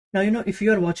Now, if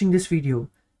you are watching this video,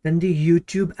 then the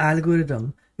YouTube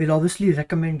algorithm will obviously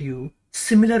recommend you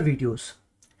similar videos.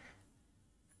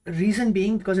 Reason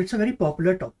being because it's a very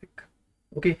popular topic.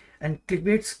 Okay, and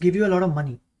clickbaits give you a lot of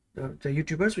money. The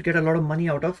YouTubers will get a lot of money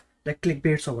out of like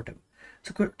clickbaits or whatever.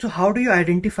 So how do you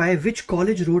identify which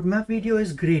college roadmap video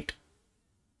is great?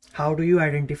 How do you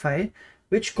identify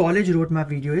which college roadmap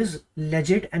video is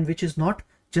legit and which is not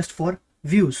just for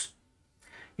views?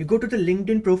 You go to the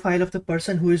LinkedIn profile of the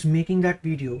person who is making that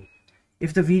video.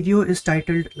 If the video is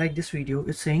titled like this video,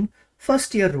 it's saying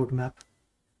first year roadmap.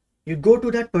 You go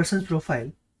to that person's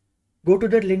profile, go to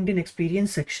their LinkedIn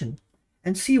experience section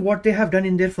and see what they have done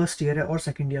in their first year or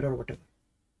second year or whatever.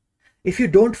 If you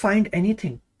don't find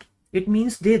anything, it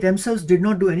means they themselves did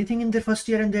not do anything in their first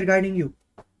year and they're guiding you.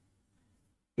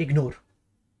 Ignore.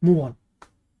 Move on.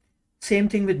 Same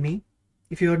thing with me.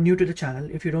 If you're new to the channel,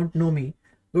 if you don't know me,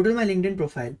 go to my LinkedIn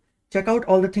profile, check out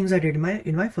all the things I did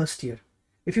in my first year.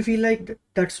 If you feel like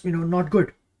that's not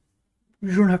good,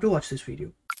 you don't have to watch this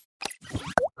video.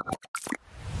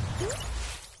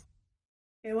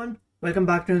 Hey everyone, welcome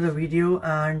back to another video,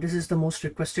 and this is the most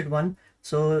requested one.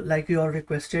 So like you all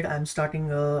requested, I'm starting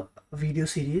a video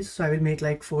series. So I will make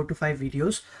like 4 to 5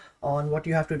 videos on what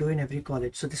you have to do in every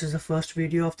college. So this is the first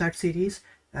video of that series,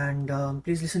 and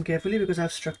please listen carefully because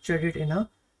I've structured it in a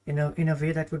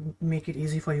way that would make it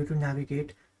easy for you to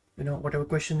navigate whatever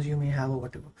questions you may have or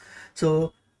whatever.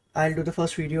 So I'll do the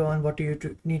first video on what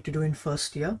you need to do in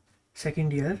first year,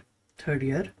 second year, third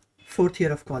year, fourth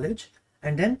year of college,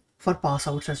 and then for pass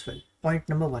outs as well. Point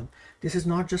number 1, this is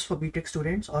not just for BTech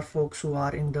students or folks who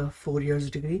are in the 4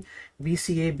 years degree.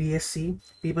 BCA, BSc,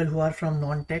 people who are from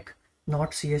non-tech,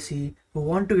 not CSE, who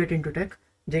want to get into tech,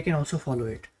 they can also follow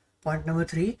it. Point number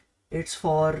 3, it's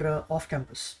for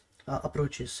off-campus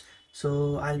approaches.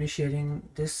 So I'll be sharing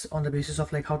this on the basis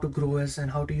of like how to grow as and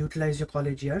how to utilize your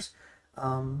college years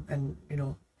and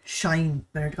shine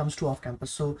when it comes to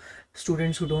off-campus. So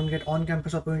students who don't get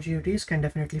on-campus opportunities can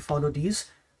definitely follow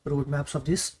these roadmaps of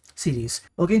this series.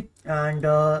 Okay, and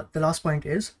the last point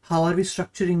is how are we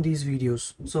structuring these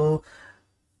videos? So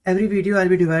every video I'll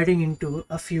be dividing into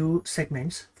a few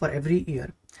segments for every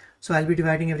year. So I'll be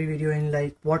dividing every video in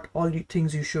like what all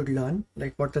things you should learn,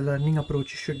 like what the learning approach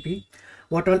should be,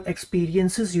 what all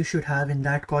experiences you should have in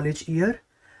that college year,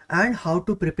 and how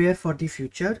to prepare for the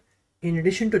future. In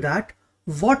addition to that,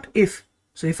 what if,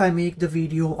 so if I make the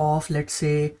video of, let's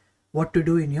say, what to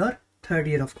do in your third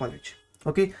year of college.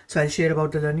 Okay, so I'll share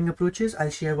about the learning approaches, I'll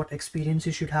share what experience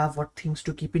you should have, what things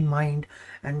to keep in mind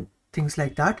and things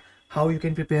like that, how you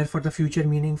can prepare for the future,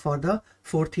 meaning for the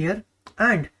fourth year.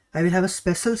 And I will have a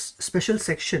special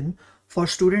section for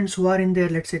students who are in their,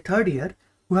 let's say, third year,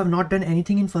 who have not done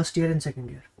anything in first year and second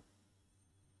year.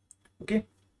 Okay,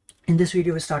 in this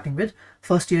video we're starting with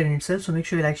first year in itself, so make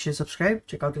sure you like, share, subscribe,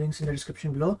 check out the links in the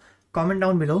description below, comment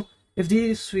down below. If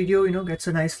this video gets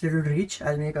a nice little reach,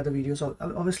 I'll make other videos.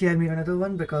 Obviously I'll make another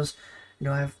one because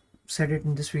I've said it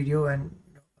in this video, and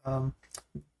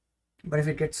but if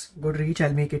it gets good reach,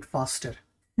 I'll make it faster.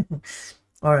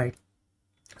 All right,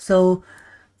 so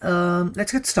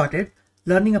let's get started.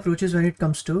 Learning approaches when it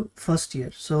comes to first year.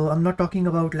 So I'm not talking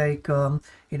about like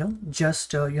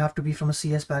just you have to be from a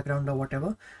CS background or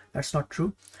whatever. That's not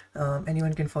true.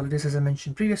 Anyone can follow this, as I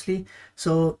mentioned previously.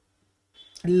 So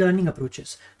learning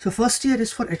approaches. So first year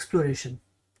is for exploration.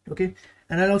 Okay,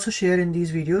 and I'll also share in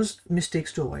these videos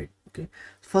mistakes to avoid. Okay,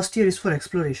 first year is for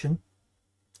exploration.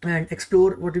 And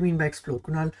explore, what do you mean by explore,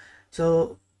 Kunal?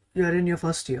 So you are in your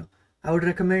first year, I would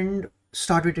recommend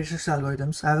start with research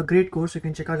algorithms. I have a great course, you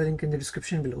can check out the link in the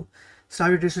description below.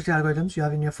 Start with research algorithms. You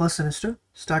have in your first semester,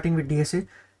 starting with DSA,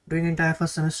 doing entire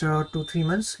first semester or 2-3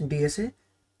 months DSA.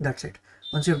 That's it.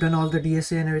 Once you have done all the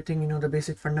DSA and everything, the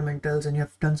basic fundamentals, and you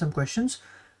have done some questions,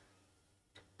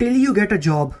 till you get a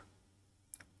job,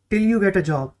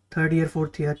 third year,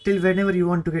 fourth year, till whenever you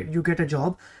want to get a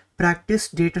job, practice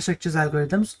data structures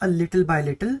algorithms a little by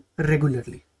little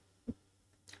regularly.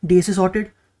 DSA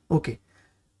sorted? Okay.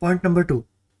 Point number 2.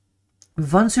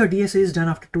 Once your DSA is done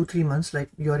after 2-3 months, like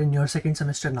you're in your second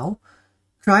semester now,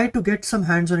 try to get some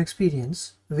hands-on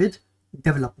experience with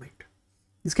development.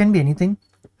 This can be anything: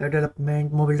 web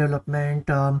development, mobile development,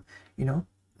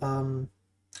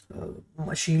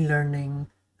 machine learning,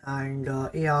 and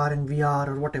AR and VR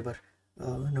or whatever,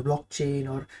 blockchain,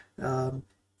 or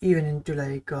even into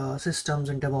like systems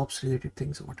and DevOps related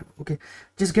things or whatever. Okay,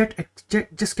 just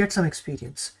get some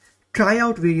experience. Try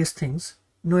out various things.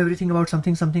 Know everything about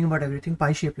something about everything.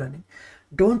 Pie-shaped learning.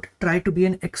 Don't try to be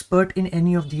an expert in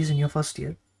any of these in your first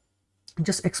year.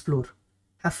 Just explore,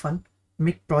 have fun,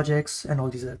 make projects and all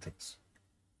these other things,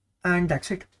 and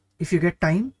that's it. If you get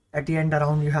time, at the end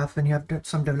around when you have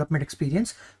some development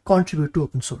experience, contribute to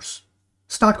open source.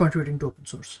 Start contributing to open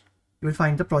source. You will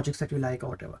find the projects that you like or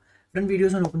whatever. I've done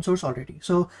videos on open source already.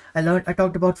 So I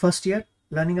talked about first year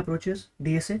learning approaches,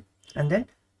 DSA, and then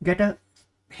get a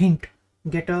hint,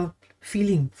 get a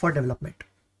feeling for development.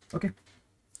 Okay,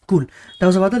 cool. That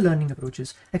was about the learning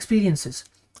approaches. Experiences.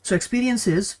 So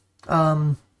experiences,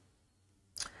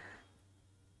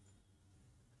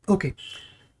 okay,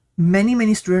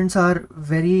 many students are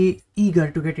very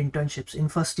eager to get internships in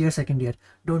first year, second year.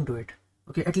 Don't do it.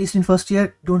 Okay, at least in first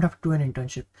year, don't have to do an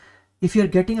internship. If you're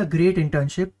getting a great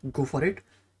internship, go for it.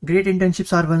 Great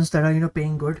internships are ones that are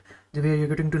paying good, the way you're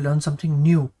getting to learn something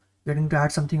new, getting to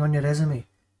add something on your resume,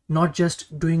 not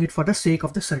just doing it for the sake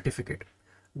of the certificate.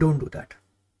 Don't do that.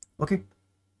 Okay,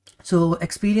 so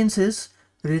experiences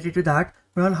related to that.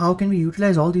 Well, how can we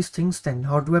utilize all these things then?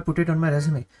 How do I put it on my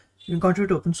resume? You can contribute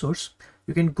to open source,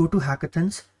 you can go to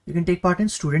hackathons, you can take part in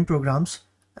student programs,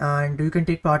 and you can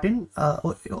take part in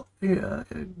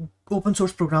open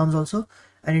source programs also,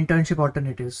 and internship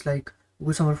alternatives like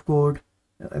Google Summer of Code,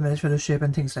 MLS Fellowship,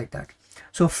 and things like that.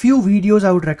 So a few videos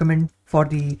I would recommend for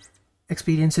the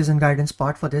experiences and guidance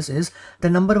part for this is, the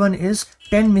number one is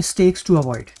 10 mistakes to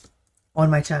avoid. On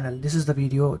my channel, this is the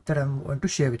video that I'm going to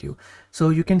share with you. So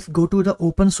you can go to the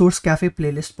Open Source Cafe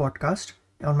playlist podcast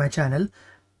on my channel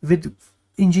with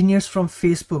engineers from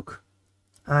Facebook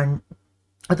and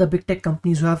other big tech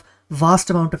companies who have vast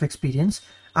amount of experience.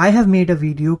 I have made a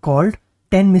video called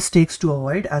 10 mistakes to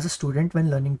avoid as a student when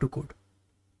learning to code.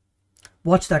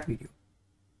 Watch that video,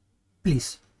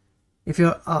 please. If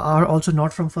you are also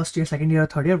not from first year, second year, or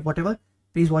third year, whatever,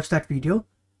 please watch that video.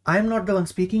 I am not the one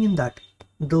speaking in that.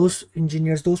 Those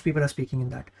engineers, those people are speaking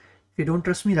in that. If you don't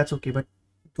trust me, that's okay, but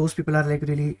those people are like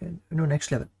really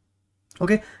next level.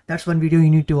 Okay, that's one video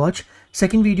you need to watch.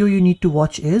 Second video you need to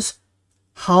watch is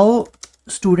how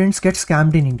students get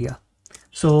scammed in India.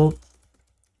 So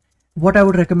what I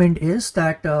would recommend is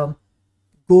that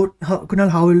Kunal,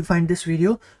 how will you find this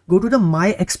video? Go to the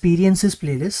My Experiences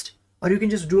playlist, or you can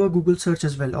just do a Google search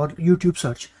as well, or YouTube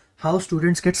search, how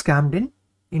students get scammed in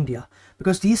India,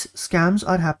 because these scams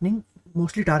are happening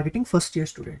mostly targeting first year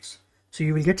students. So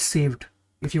you will get saved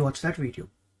if you watch that video.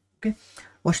 Okay,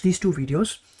 watch these two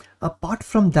videos. Apart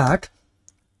from that,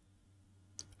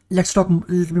 let's talk a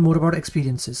little bit more about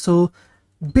experiences. So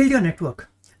build your network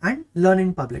and learn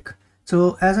in public.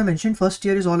 So as I mentioned, first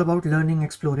year is all about learning,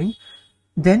 exploring.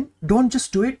 Then don't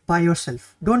just do it by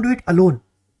yourself. Don't do it alone.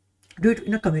 Do it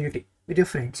in a community with your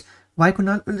friends. Why,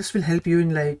 Kunal? Well, this will help you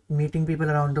in like meeting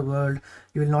people around the world.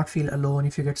 You will not feel alone.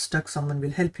 If you get stuck, someone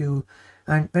will help you.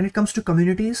 And when it comes to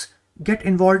communities, get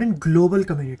involved in global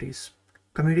communities.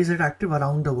 Communities that are active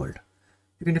around the world.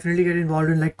 You can definitely get involved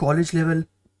in like college level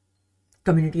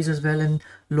communities as well, and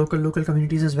local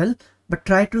communities as well. But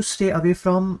try to stay away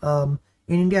from,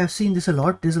 in India, I've seen this a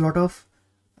lot. There's a lot of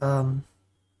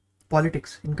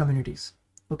politics in communities.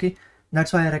 Okay,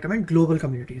 that's why I recommend global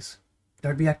communities.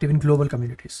 That be active in global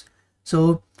communities.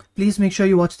 So please make sure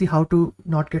you watch the how to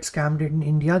not get scammed in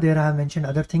India. There I have mentioned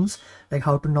other things like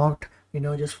how to not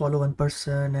just follow one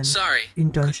person, and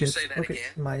internships. Okay,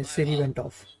 my Siri went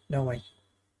off. Never mind.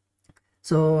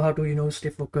 So how to stay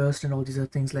focused and all these other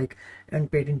things like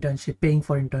unpaid internship, paying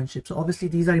for internship. So obviously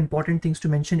these are important things to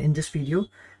mention in this video,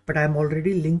 but I am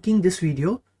already linking this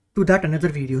video to that another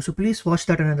video, so please watch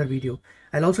that another video.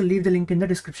 I'll also leave the link in the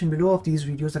description below of these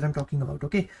videos that I'm talking about.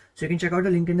 Okay, so you can check out the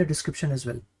link in the description as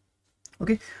well.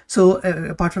 Okay, so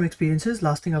apart from experiences,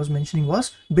 last thing I was mentioning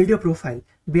was build your profile.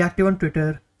 Be active on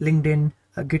Twitter, LinkedIn,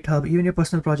 GitHub, even your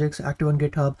personal projects, active on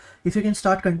GitHub. If you can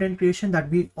start content creation, that'd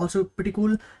be also pretty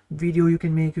cool. Video you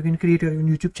can make, you can create your own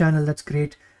YouTube channel, that's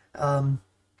great.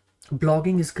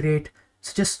 Blogging is great.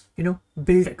 So just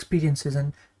build experiences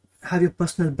and have your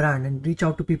personal brand and reach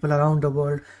out to people around the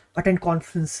world, attend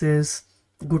conferences,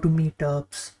 go to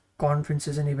meetups,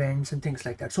 conferences and events and things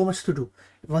like that. So much to do.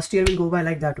 First year will go by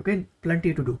like that. Okay,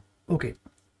 plenty to do. Okay,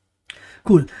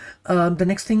 cool. The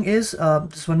next thing is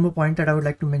just one more point that I would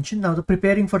like to mention. Now the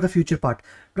preparing for the future part,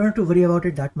 don't have to worry about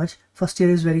it that much. First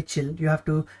year is very chill. You have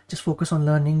to just focus on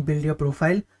learning, build your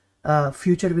profile.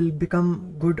 Future will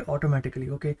become good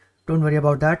automatically. Okay, don't worry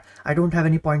about that. I don't have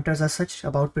any pointers as such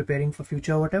about preparing for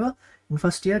future or whatever. In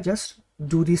first year, just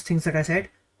do these things that I said,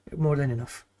 more than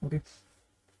enough. Okay,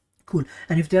 cool.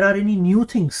 And if there are any new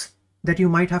things that you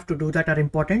might have to do that are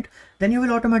important, then you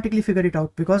will automatically figure it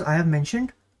out, because I have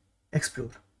mentioned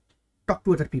explore, talk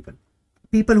to other people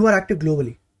who are active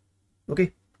globally.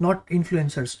 Okay, not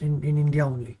influencers in India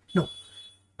only. No,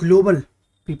 global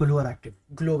people who are active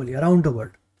globally around the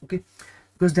world. Okay,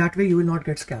 because that way you will not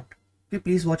get scammed. Okay,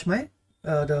 please watch my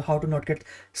the how to not get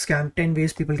scammed, 10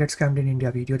 ways people get scammed in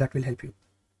India video. That will help you.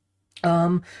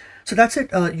 So that's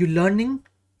it. You learning,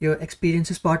 your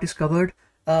experiences part is covered.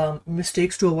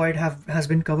 Mistakes to avoid has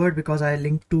been covered because I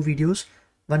linked 2 videos,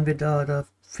 one with the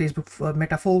Facebook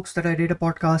Meta folks that I did a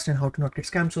podcast, and how to not get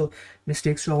scammed. So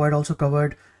mistakes to avoid also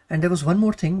covered. And there was one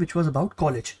more thing which was about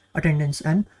college attendance,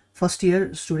 and first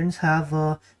year students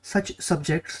have such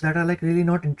subjects that are like really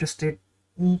not interested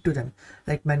into them,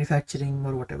 like manufacturing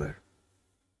or whatever.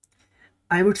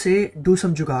 I would say do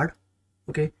some jugaad.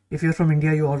 Okay, if you're from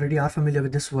India, you already are familiar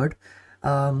with this word.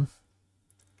 I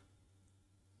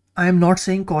am not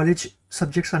saying college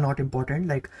subjects are not important,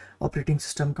 like operating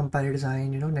system, compiler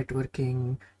design,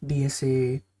 networking,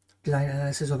 DSA, design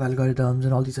analysis of algorithms,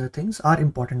 and all these other things are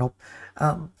important.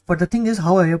 But the thing is,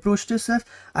 how I approached this is,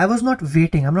 I was not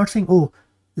waiting. I'm not saying, oh,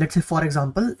 let's say for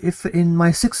example, if in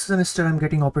my 6th semester I'm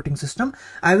getting operating system,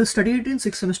 I will study it in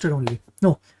 6th semester only.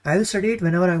 No, I will study it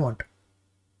whenever I want.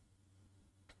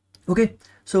 Okay,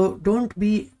 so don't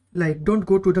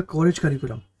go to the college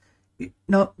curriculum.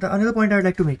 Now, the another point I'd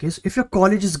like to make is, if your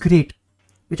college is great,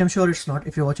 which I'm sure it's not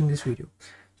if you're watching this video.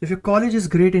 So if your college is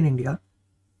great in India,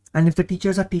 and if the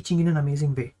teachers are teaching in an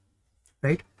amazing way,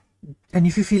 right? And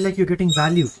if you feel like you're getting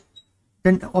value,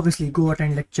 then obviously go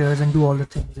attend lectures and do all the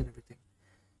things and everything.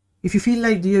 If you feel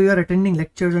like you're attending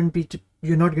lectures and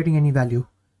you're not getting any value,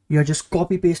 you're just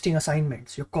copy pasting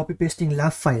assignments, you're copy pasting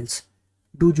lab files,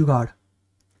 do jugaad.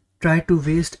 Try to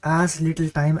waste as little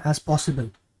time as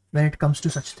possible when it comes to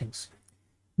such things.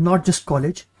 Not just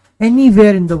college,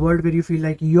 anywhere in the world where you feel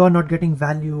like you're not getting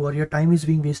value or your time is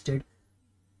being wasted,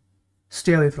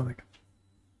 stay away from it.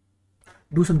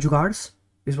 Do some jugaads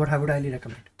is what I would highly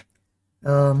recommend.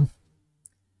 That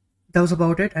was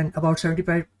about it. And about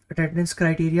 75 attendance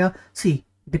criteria, see,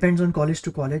 depends on college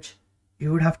to college.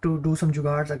 You would have to do some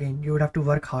jugaads again. You would have to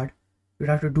work hard. You would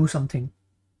have to do something.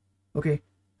 Okay.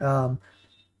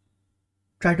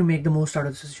 Try to make the most out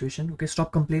of the situation. Okay,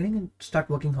 stop complaining and start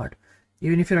working hard.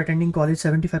 Even if you're attending college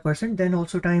 75%, then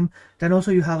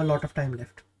also you have a lot of time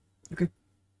left. Okay,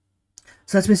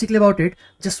 so that's basically about it.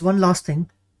 Just one last thing.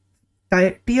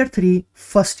 Tier 3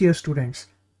 first year students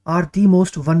are the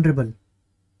most vulnerable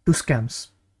to scams.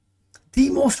 The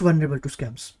most vulnerable to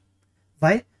scams.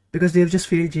 Why? Because they have just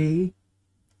failed JEE.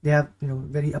 They have,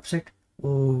 very upset.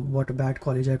 Oh, what a bad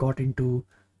college I got into.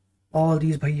 All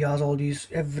these bhaiyas,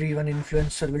 everyone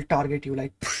influencer will target you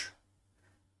like, psh.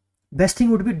 Best thing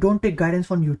would be, don't take guidance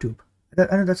from YouTube.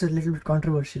 I know that's a little bit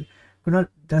controversial. Kunal,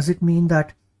 does it mean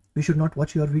that we should not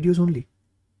watch your videos only?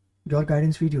 Your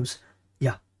guidance videos?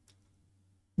 Yeah.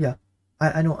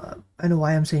 I know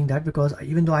why I'm saying that, because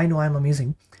even though I know I'm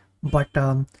amazing, but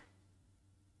the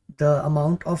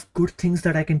amount of good things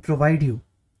that I can provide you,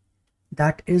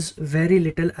 that is very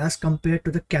little as compared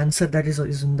to the cancer that is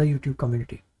in the YouTube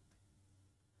community.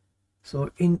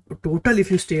 So in total, if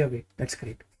you stay away, that's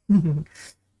great.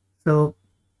 So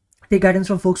take guidance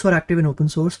from folks who are active in open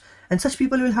source, and such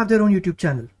people will have their own YouTube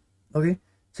channel. Okay,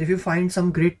 so if you find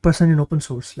some great person in open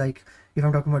source, like if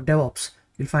I'm talking about DevOps,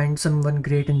 you'll find someone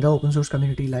great in the open source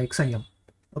community like Sanyam.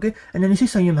 Okay, and then you see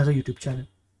Sanyam has a YouTube channel.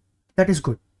 That is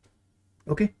good.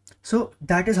 Okay, so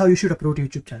that is how you should approach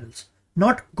YouTube channels.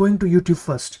 Not going to YouTube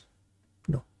first.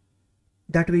 No,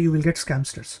 that way you will get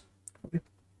scamsters. Okay,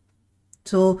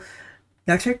 so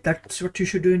that's it. That's what you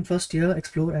should do in first year.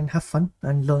 Explore and have fun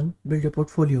and learn, build your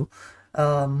portfolio.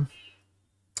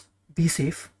 Be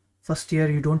safe. First year,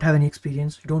 you don't have any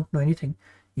experience, you don't know anything,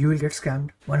 you will get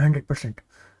scammed 100%.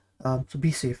 So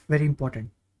be safe, very important.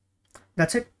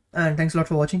 That's it, and thanks a lot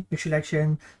for watching. Make sure you like, share,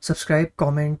 and subscribe,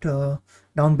 comment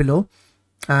down below,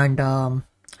 and I'll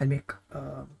make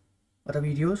other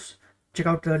videos. Check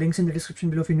out the links in the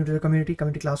description below if you're new to the community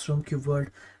classroom, Cube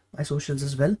World, my socials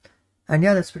as well. And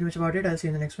yeah, that's pretty much about it. I'll see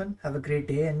you in the next one. Have a great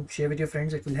day and share with your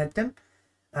friends. It will help them.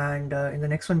 And in the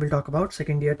next one, we'll talk about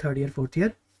second year, third year, fourth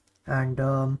year, and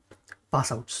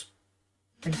pass outs.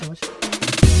 Thank you so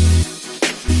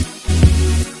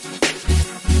much.